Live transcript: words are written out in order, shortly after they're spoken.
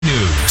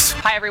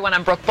Hi, everyone.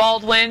 I'm Brooke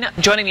Baldwin.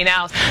 Joining me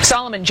now,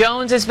 Solomon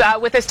Jones is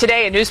with us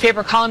today, a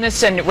newspaper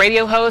columnist and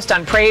radio host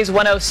on Praise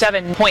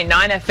 107.9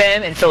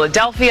 FM in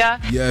Philadelphia.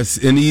 Yes,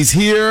 and he's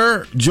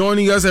here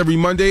joining us every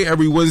Monday,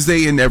 every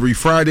Wednesday, and every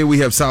Friday. We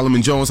have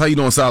Solomon Jones. How you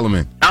doing,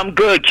 Solomon? I'm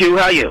good, Q.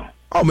 How you?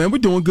 Oh, man, we're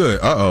doing good.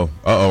 I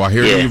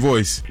hear it in your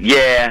voice.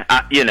 Yeah,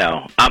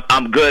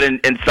 I'm good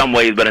in some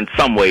ways, but in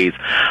some ways,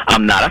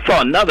 I'm not. I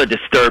saw another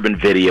disturbing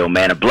video,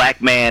 man. A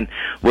black man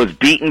was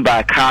beaten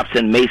by cops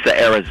in Mesa,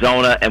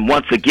 Arizona, and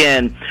once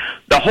again,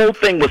 the whole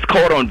thing was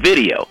caught on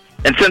video.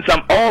 And since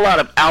I'm all out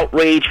of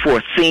outrage for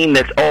a scene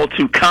that's all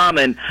too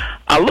common,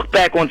 I look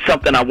back on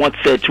something I once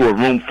said to a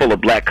room full of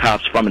black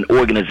cops from an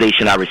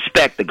organization I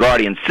respect, the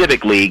Guardian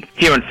Civic League,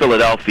 here in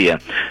Philadelphia.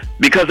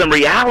 Because in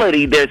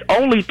reality, there's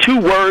only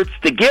two words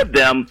to give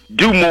them: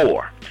 do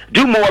more.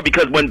 Do more,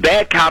 because when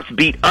bad cops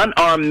beat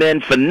unarmed men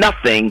for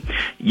nothing,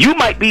 you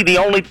might be the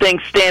only thing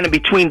standing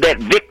between that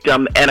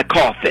victim and a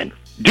coffin.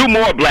 Do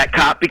more, black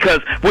cop, because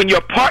when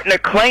your partner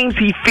claims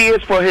he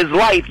fears for his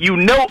life, you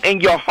know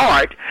in your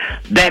heart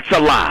that's a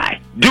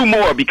lie. Do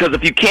more, because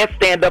if you can't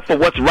stand up for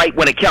what's right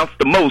when it counts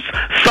the most,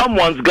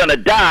 someone's gonna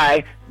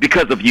die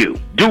because of you.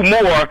 Do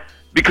more,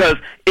 because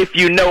if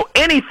you know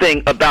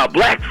anything about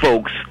black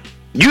folks,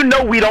 you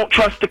know we don't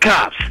trust the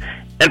cops.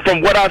 And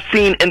from what I've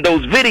seen in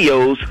those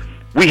videos,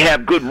 we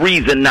have good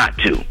reason not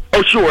to.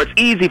 Oh, sure, it's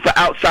easy for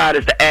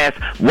outsiders to ask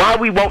why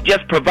we won't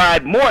just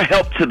provide more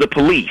help to the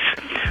police.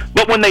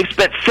 But when they've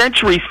spent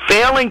centuries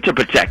failing to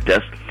protect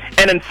us,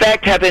 and in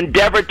fact have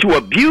endeavored to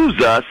abuse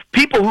us,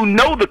 people who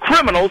know the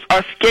criminals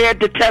are scared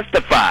to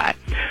testify.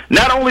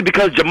 Not only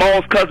because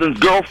Jamal's cousin's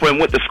girlfriend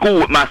went to school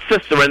with my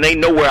sister and they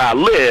know where I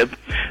live,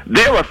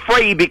 they're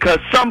afraid because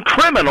some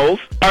criminals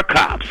are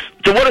cops.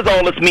 So what does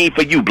all this mean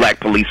for you, black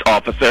police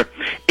officer?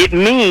 It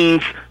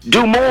means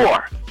do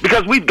more.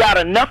 Because we've got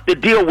enough to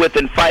deal with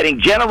in fighting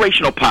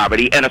generational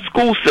poverty and a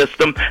school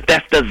system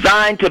that's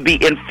designed to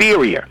be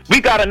inferior.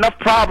 We've got enough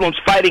problems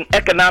fighting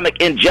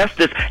economic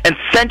injustice and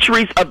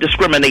centuries of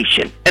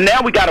discrimination. And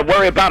now we got to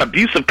worry about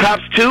abusive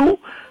cops too?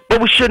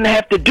 But we shouldn't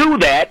have to do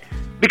that,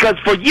 because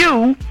for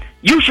you,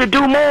 you should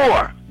do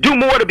more. Do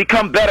more to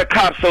become better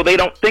cops so they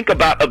don't think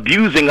about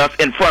abusing us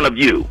in front of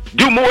you.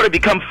 Do more to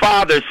become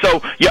fathers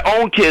so your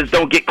own kids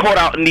don't get caught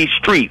out in these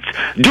streets.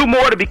 Do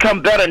more to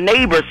become better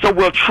neighbors so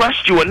we'll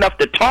trust you enough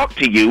to talk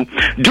to you.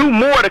 Do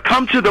more to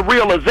come to the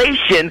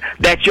realization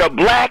that you're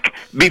black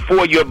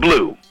before you're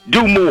blue.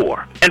 Do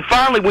more. And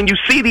finally, when you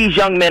see these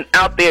young men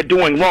out there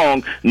doing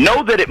wrong,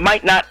 know that it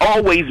might not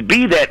always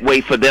be that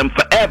way for them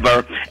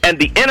forever, and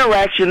the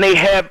interaction they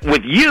have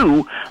with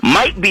you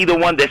might be the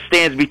one that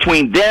stands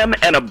between them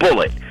and a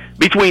bullet,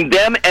 between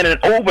them and an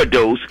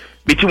overdose,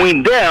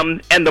 between them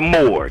and the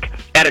morgue.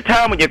 At a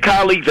time when your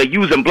colleagues are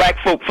using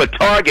black folk for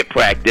target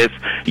practice,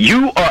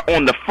 you are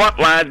on the front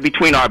lines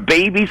between our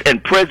babies in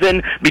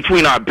prison,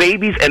 between our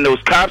babies and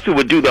those cops who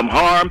would do them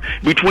harm,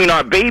 between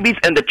our babies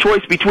and the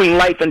choice between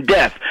life and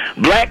death.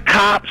 Black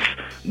cops,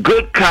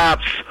 good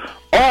cops,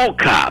 all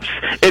cops.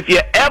 If you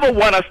ever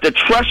want us to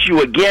trust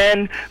you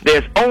again,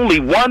 there's only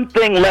one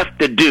thing left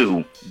to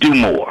do: do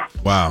more.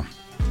 Wow.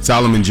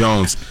 Solomon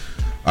Jones.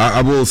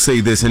 I will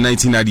say this. In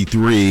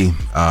 1993,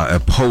 a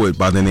poet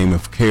by the name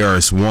of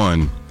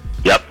KRS-One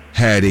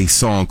had a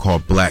song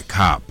called Black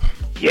Cop.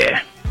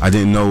 Yeah. I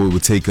didn't know it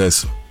would take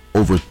us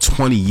over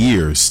 20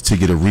 years to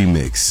get a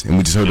remix. And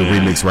we just heard a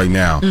remix right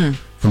now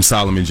from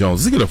Solomon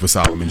Jones. Let's get up for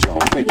Solomon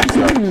Jones. Thank you,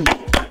 sir.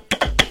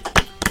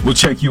 We'll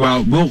check you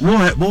out.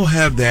 We'll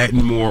have that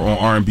and more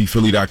on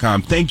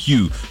rnbphilly.com. Thank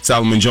you,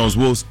 Solomon Jones.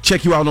 We'll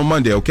check you out on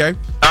Monday, okay?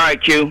 All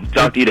right, Q.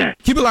 Talk to you then.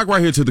 Keep it locked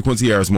right here to the Quincy Harris